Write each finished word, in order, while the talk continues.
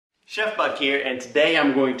Chef Buck here, and today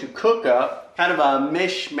I'm going to cook up kind of a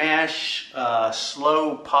mishmash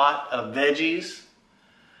slow pot of veggies,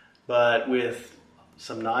 but with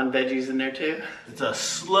some non-veggies in there too. It's a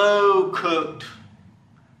slow cooked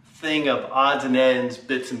thing of odds and ends,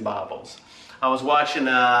 bits and bobbles. I was watching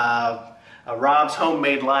a Rob's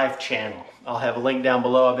Homemade Life channel. I'll have a link down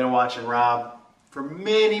below. I've been watching Rob for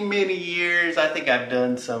many years. I think I've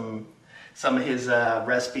done some of his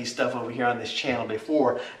recipe stuff over here on this channel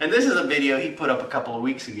before. And this is a video he put up a couple of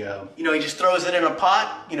weeks ago. You know, he just throws it in a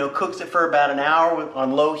pot, you know, cooks it for about an hour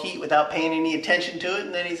on low heat without paying any attention to it.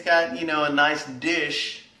 And then he's got, you know, a nice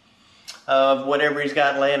dish of whatever he's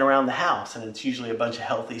got laying around the house. And it's usually a bunch of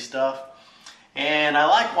healthy stuff. And I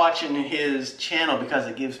like watching his channel because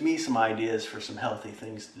it gives me some ideas for some healthy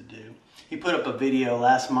things to do. He put up a video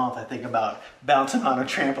last month, I think, about bouncing on a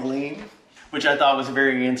trampoline, which I thought was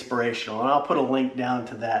very inspirational, and I'll put a link down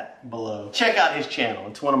to that below. Check out his channel,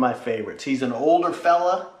 it's one of my favorites. He's an older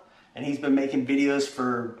fella, and he's been making videos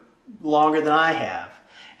for longer than I have.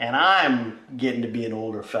 And I'm getting to be an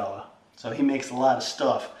older fella, so he makes a lot of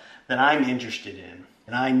stuff that I'm interested in.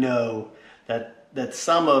 And I know that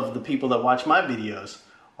some of the people that watch my videos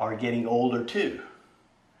are getting older too,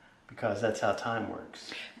 because that's how time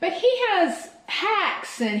works. But he has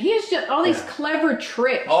hacks and he has just all these clever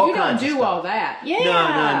tricks. All you don't kinds of do stuff. all that.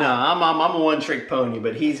 Yeah. No. I'm a one-trick pony,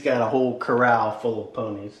 but he's got a whole corral full of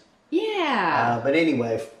ponies. Yeah. But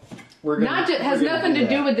anyway, we're gonna has nothing to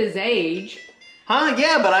do with his age. Huh?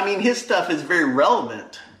 Yeah, but I mean, his stuff is very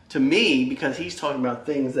relevant to me because he's talking about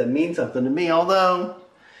things that mean something to me. Although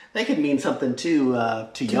they could mean something to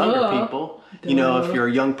younger people. You know, if you're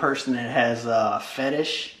a young person that has a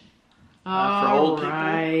fetish for old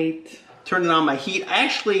people. Turn it on my heat.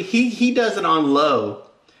 Actually, he does it on low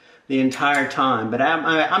the entire time, but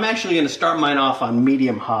I'm actually going to start mine off on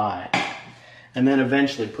medium high, and then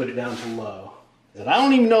eventually put it down to low. And I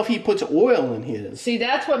don't even know if he puts oil in his. See,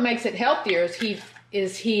 that's what makes it healthier.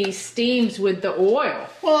 Is he steams with the oil?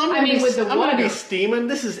 Well, I'm going to be steaming.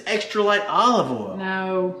 This is extra light olive oil.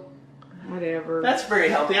 No, whatever. That's very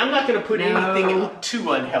healthy. I'm not going to put anything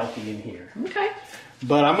too unhealthy in here. Okay.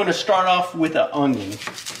 But I'm going to start off with an onion.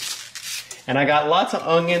 And I got lots of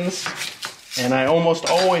onions, and I almost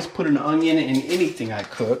always put an onion in anything I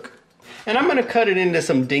cook. And I'm going to cut it into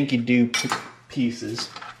some dinky-doo pieces.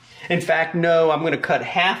 In fact, no, I'm going to cut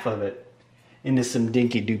half of it into some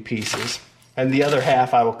dinky-doo pieces. And the other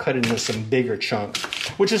half I will cut into some bigger chunks,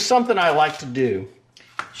 which is something I like to do.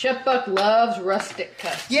 Chef Buck loves rustic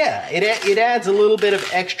cuts. Yeah, it adds a little bit of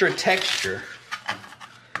extra texture.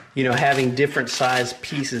 You know, having different sized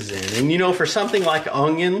pieces in. And you know, for something like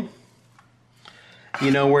onion, you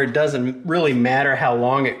know, where it doesn't really matter how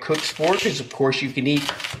long it cooks for, because of course you can eat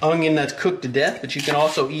onion that's cooked to death, but you can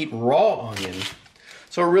also eat raw onion.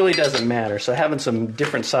 So it really doesn't matter. So having some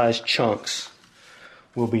different sized chunks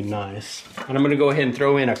will be nice. And I'm going to go ahead and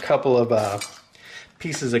throw in a couple of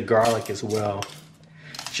pieces of garlic as well,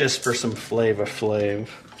 just for some flav.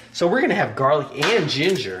 So we're going to have garlic and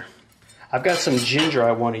ginger. I've got some ginger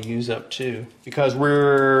I want to use up too, because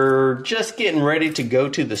we're just getting ready to go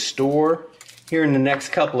to the store here in the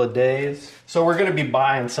next couple of days. So we're going to be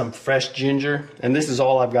buying some fresh ginger, and this is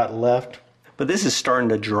all I've got left. But this is starting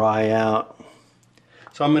to dry out.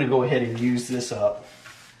 So I'm going to go ahead and use this up.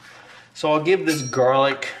 So I'll give this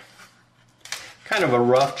garlic kind of a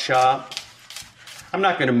rough chop. I'm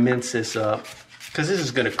not going to mince this up because this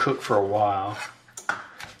is going to cook for a while.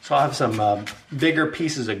 So I'll have some bigger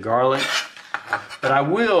pieces of garlic, but I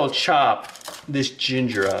will chop this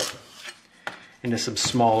ginger up into some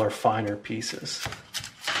smaller, finer pieces.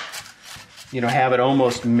 You know, have it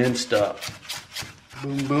almost minced up.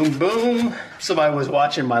 Boom, boom, boom. Somebody was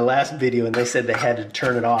watching my last video and they said they had to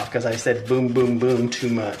turn it off because I said boom, boom, boom too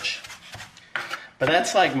much. But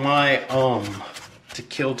that's like my to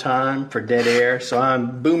kill time for dead air. So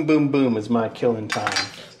I'm boom, boom, boom is my killing time.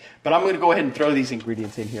 But I'm going to go ahead and throw these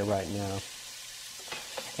ingredients in here right now.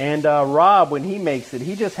 And Rob, when he makes it,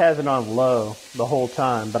 he just has it on low the whole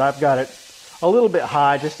time. But I've got it a little bit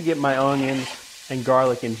high just to get my onions and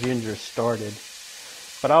garlic and ginger started.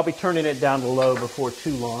 But I'll be turning it down to low before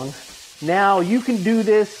too long. Now you can do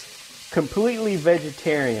this completely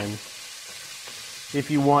vegetarian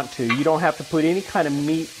if you want to. You don't have to put any kind of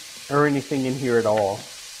meat or anything in here at all.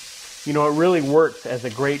 You know, it really works as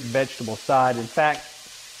a great vegetable side. In fact,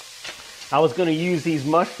 I was going to use these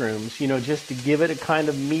mushrooms, you know, just to give it a kind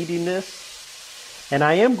of meatiness. And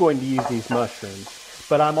I am going to use these mushrooms.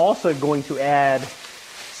 But I'm also going to add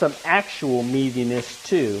some actual meatiness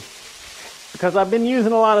too. Because I've been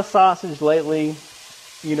using a lot of sausage lately,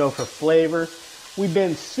 you know, for flavor. We've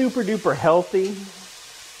been super duper healthy.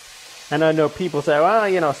 And I know people say, well,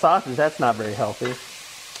 you know, sausage, that's not very healthy.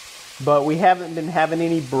 But we haven't been having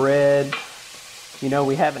any bread. You know,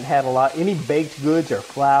 we haven't had any baked goods or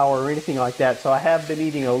flour or anything like that. So I have been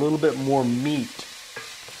eating a little bit more meat.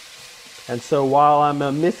 And so while I'm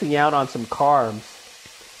missing out on some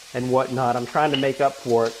carbs and whatnot, I'm trying to make up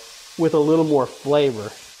for it with a little more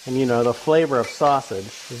flavor. And you know, the flavor of sausage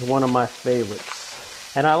is one of my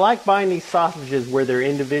favorites. And I like buying these sausages where they're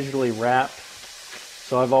individually wrapped.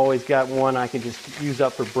 So I've always got one I can just use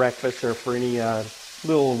up for breakfast or for any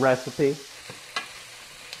little recipe.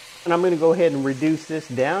 And I'm going to go ahead and reduce this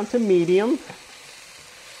down to medium,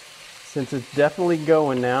 since it's definitely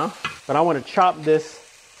going now. But I want to chop this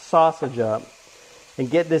sausage up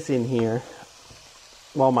and get this in here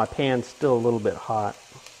while my pan's still a little bit hot.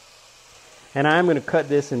 And I'm going to cut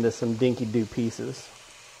this into some dinky-doo pieces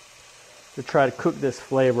to try to cook this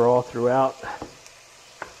flavor all throughout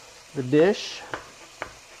the dish.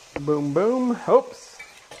 Boom, boom. Oops.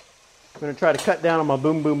 I'm going to try to cut down on my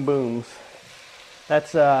boom, boom, booms.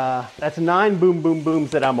 That's 9 boom, boom,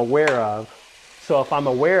 booms that I'm aware of. So if I'm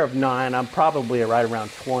aware of 9, I'm probably right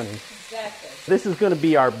around 20. Exactly. This is going to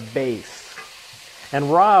be our base.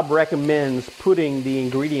 And Rob recommends putting the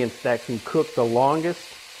ingredients that can cook the longest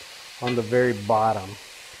on the very bottom.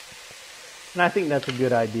 And I think that's a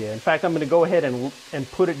good idea. In fact, I'm going to go ahead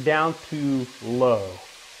and put it down to low.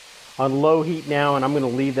 On low heat now, and I'm going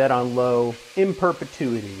to leave that on low in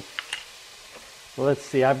perpetuity. Well, let's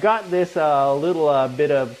see. I've got this little bit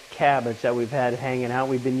of cabbage that we've had hanging out.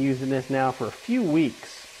 We've been using this now for a few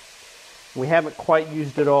weeks. We haven't quite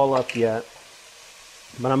used it all up yet.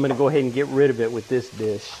 But I'm going to go ahead and get rid of it with this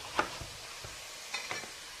dish.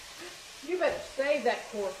 You better save that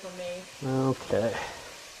core for me. Okay.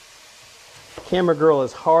 Camera girl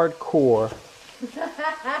is hardcore.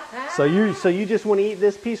 So you just want to eat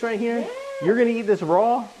this piece right here? Yes. You're going to eat this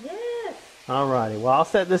raw? Yes. Alrighty. Well, I'll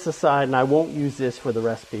set this aside and I won't use this for the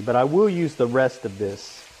recipe, but I will use the rest of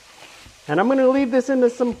this. And I'm going to leave this into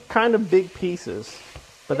some kind of big pieces.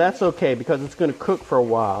 But that's okay because it's going to cook for a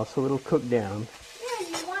while, so it'll cook down. Yeah,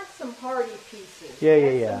 you want some hearty pieces.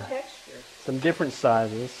 Yeah. Some texture. Some different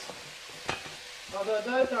sizes. Although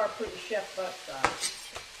those are pretty chef butt size.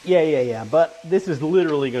 Yeah. But this is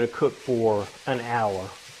literally going to cook for an hour.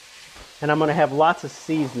 And I'm going to have lots of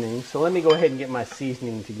seasoning. So let me go ahead and get my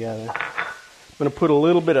seasoning together. I'm going to put a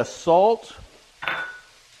little bit of salt. I'm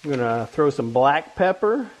going to throw some black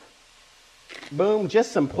pepper. Boom.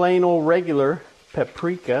 Just some plain old regular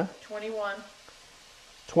paprika. 21.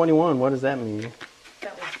 21. What does that mean?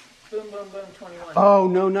 That was boom, boom, boom, 21. Oh,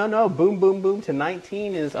 no. Boom, boom, boom to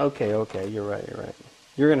 19 is... Okay. You're right.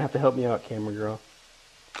 You're going to have to help me out, camera girl.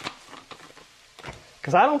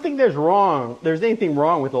 Because I don't think there's anything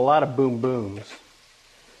wrong with a lot of boom booms.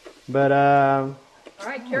 But, all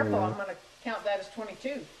right, careful. I'm going to count that as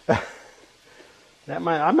 22.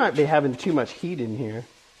 I might be having too much heat in here.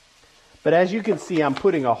 But as you can see, I'm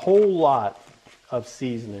putting a whole lot of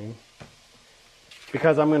seasoning.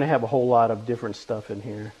 Because I'm going to have a whole lot of different stuff in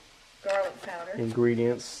here. Garlic powder.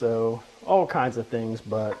 Ingredients, so all kinds of things.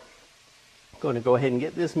 But I'm going to go ahead and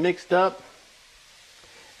get this mixed up.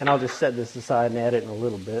 And I'll just set this aside and add it in a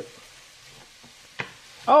little bit.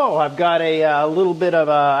 Oh, I've got a little bit of,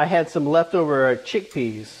 I had some leftover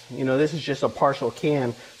chickpeas. You know, this is just a partial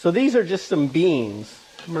can. So these are just some beans.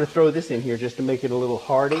 I'm going to throw this in here just to make it a little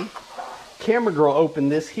hearty. Camera girl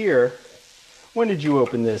opened this here. When did you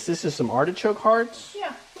open this? This is some artichoke hearts?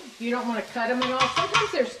 Yeah. You don't want to cut them at all.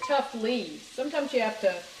 Sometimes there's tough leaves. Sometimes you have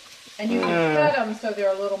to, and you can cut them so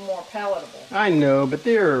they're a little more palatable. I know, but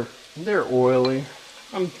they're oily.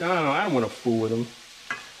 I don't want to fool with them.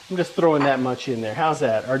 I'm just throwing that much in there. How's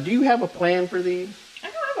that? Or do you have a plan for these?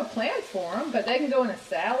 I don't have a plan for them, but they can go in a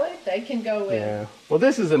salad. They can go in. Yeah. Well,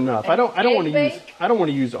 this is enough. I don't want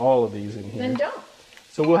to use all of these in here. Then don't.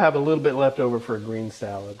 So we'll have a little bit left over for a green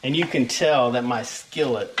salad. And you can tell that my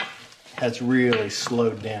skillet has really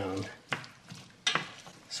slowed down.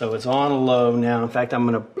 So it's on low now. In fact, I'm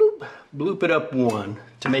going to bloop it up 1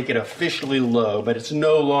 to make it officially low, but it's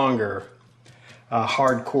no longer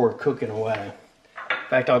hardcore cooking away. In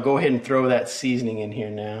fact, I'll go ahead and throw that seasoning in here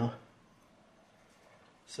now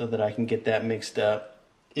so that I can get that mixed up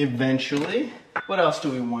eventually. What else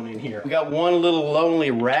do we want in here? We got one little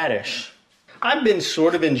lonely radish. I've been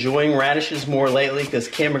sort of enjoying radishes more lately because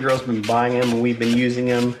Camera Girl's been buying them and we've been using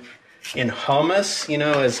them in hummus, you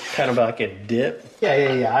know, as kind of like a dip.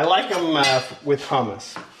 Yeah. I like them with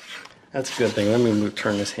hummus. That's a good thing. Let me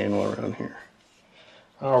turn this handle around here.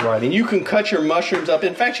 All right, and you can cut your mushrooms up.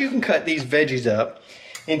 In fact, you can cut these veggies up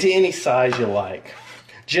into any size you like.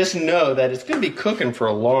 Just know that it's going to be cooking for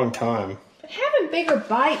a long time. having bigger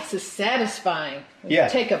bites is satisfying when Yeah.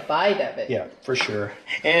 you take a bite of it. Yeah, for sure.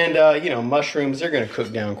 And, you know, mushrooms, they're going to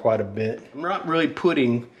cook down quite a bit. I'm not really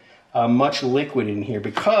putting much liquid in here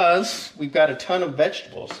because we've got a ton of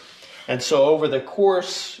vegetables. And so over the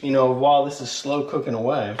course, you know, while this is slow cooking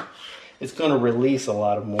away, it's going to release a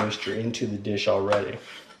lot of moisture into the dish already.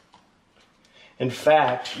 In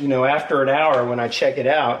fact, you know, after an hour when I check it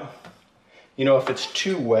out, you know, if it's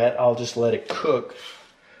too wet, I'll just let it cook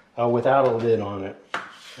without a lid on it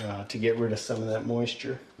to get rid of some of that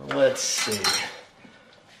moisture. Let's see.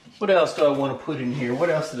 What else do I want to put in here? What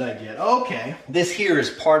else did I get? Okay. This here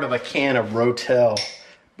is part of a can of Rotel,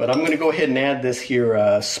 but I'm going to go ahead and add this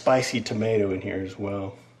here spicy tomato in here as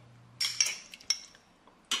well.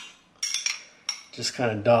 Just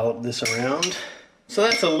kind of dollop this around. So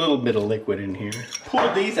that's a little bit of liquid in here.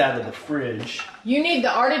 Pull these out of the fridge. You need the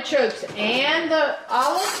artichokes and the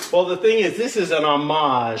olives? Well, the thing is, this is an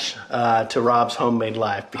homage to Rob's Homemade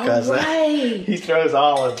Life because he throws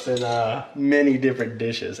olives in many different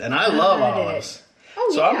dishes. And I love olives.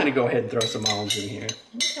 Oh, so I'm going to go ahead and throw some olives in here.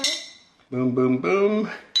 Okay. Boom, boom, boom.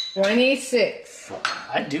 26.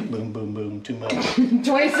 I do boom, boom, boom too much.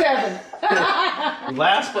 27.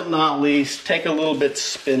 Last but not least, take a little bit of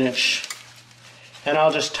spinach. And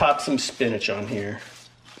I'll just top some spinach on here.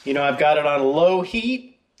 You know, I've got it on low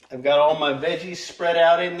heat. I've got all my veggies spread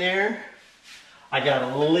out in there. I got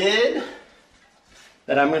a lid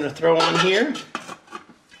that I'm going to throw on here.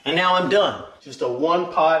 And now I'm done. Just a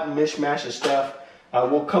one pot mishmash of stuff.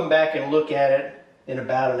 We'll come back and look at it in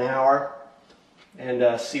about an hour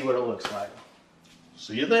and see what it looks like.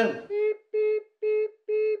 See you then. Let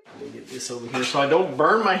me get this over here so I don't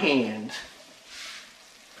burn my hand.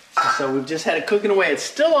 So we've just had it cooking away. It's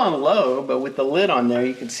still on low, but with the lid on there,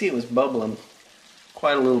 you can see it was bubbling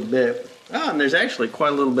quite a little bit. Oh, and there's actually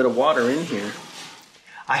quite a little bit of water in here.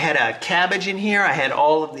 I had a cabbage in here. I had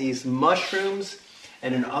all of these mushrooms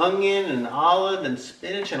and an onion and an olive and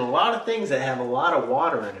spinach and a lot of things that have a lot of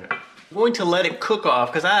water in it. I'm going to let it cook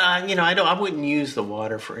off because I wouldn't use the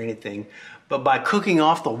water for anything. But by cooking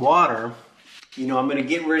off the water, you know, I'm going to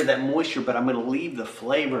get rid of that moisture, but I'm going to leave the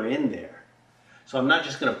flavor in there. So I'm not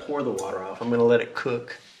just going to pour the water off. I'm going to let it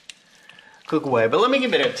cook away. But let me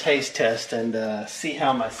give it a taste test and see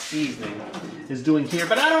how my seasoning is doing here.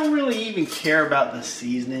 But I don't really even care about the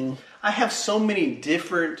seasoning. I have so many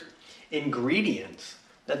different ingredients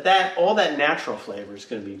that all that natural flavor is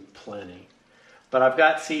going to be plenty. But I've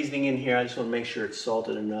got seasoning in here. I just want to make sure it's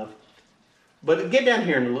salted enough. But get down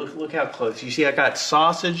here and look how close. You see I got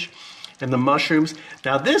sausage and the mushrooms.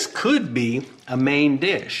 Now this could be a main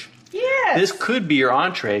dish. Yes. This could be your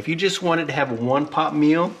entree. If you just wanted to have a one-pot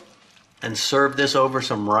meal and serve this over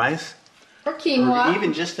some rice. Or quinoa. Or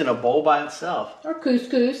even just in a bowl by itself. Or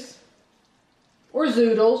couscous. Or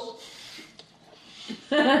zoodles.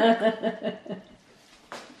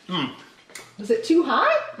 Was it too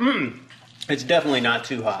hot? It's definitely not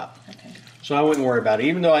too hot. Okay. So I wouldn't worry about it.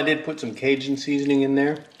 Even though I did put some Cajun seasoning in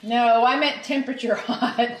there. No, I meant temperature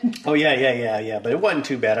hot. Oh, yeah. But it wasn't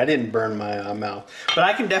too bad. I didn't burn my mouth. But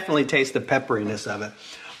I can definitely taste the pepperiness of it.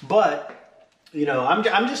 But, you know, I'm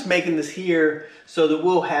just making this here so that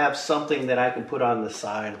we'll have something that I can put on the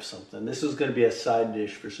side of something. This is going to be a side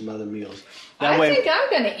dish for some other meals. That I think I'm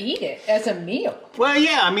going to eat it as a meal. Well,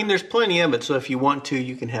 yeah, I mean, there's plenty of it. So if you want to,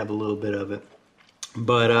 you can have a little bit of it.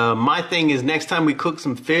 But my thing is next time we cook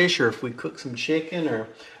some fish or if we cook some chicken or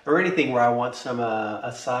anything where I want some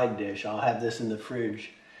a side dish, I'll have this in the fridge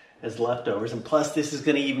as leftovers. And plus this is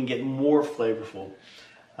going to even get more flavorful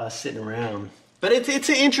sitting around. But it's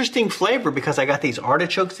an interesting flavor because I got these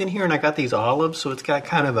artichokes in here and I got these olives. So it's got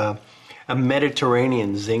kind of a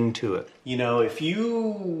Mediterranean zing to it. You know, if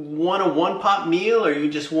you want a one-pot meal or you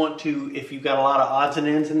just want to, if you've got a lot of odds and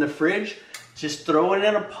ends in the fridge, just throw it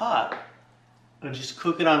in a pot. And just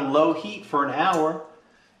cook it on low heat for an hour.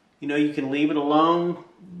 You know, you can leave it alone.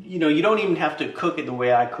 You know, you don't even have to cook it the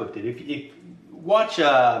way I cooked it. If watch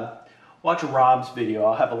Rob's video,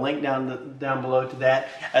 I'll have a link down below to that,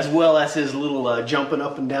 as well as his little jumping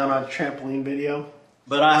up and down on a trampoline video.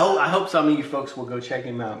 But I hope some of you folks will go check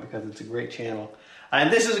him out because it's a great channel.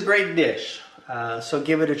 And this is a great dish, so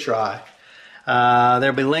give it a try.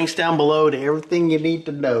 There'll be links down below to everything you need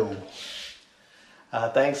to know.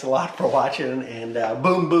 Thanks a lot for watching, and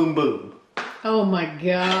boom, boom, boom. Oh my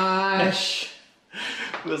gosh.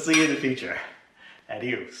 We'll see you in the future.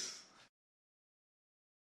 Adios.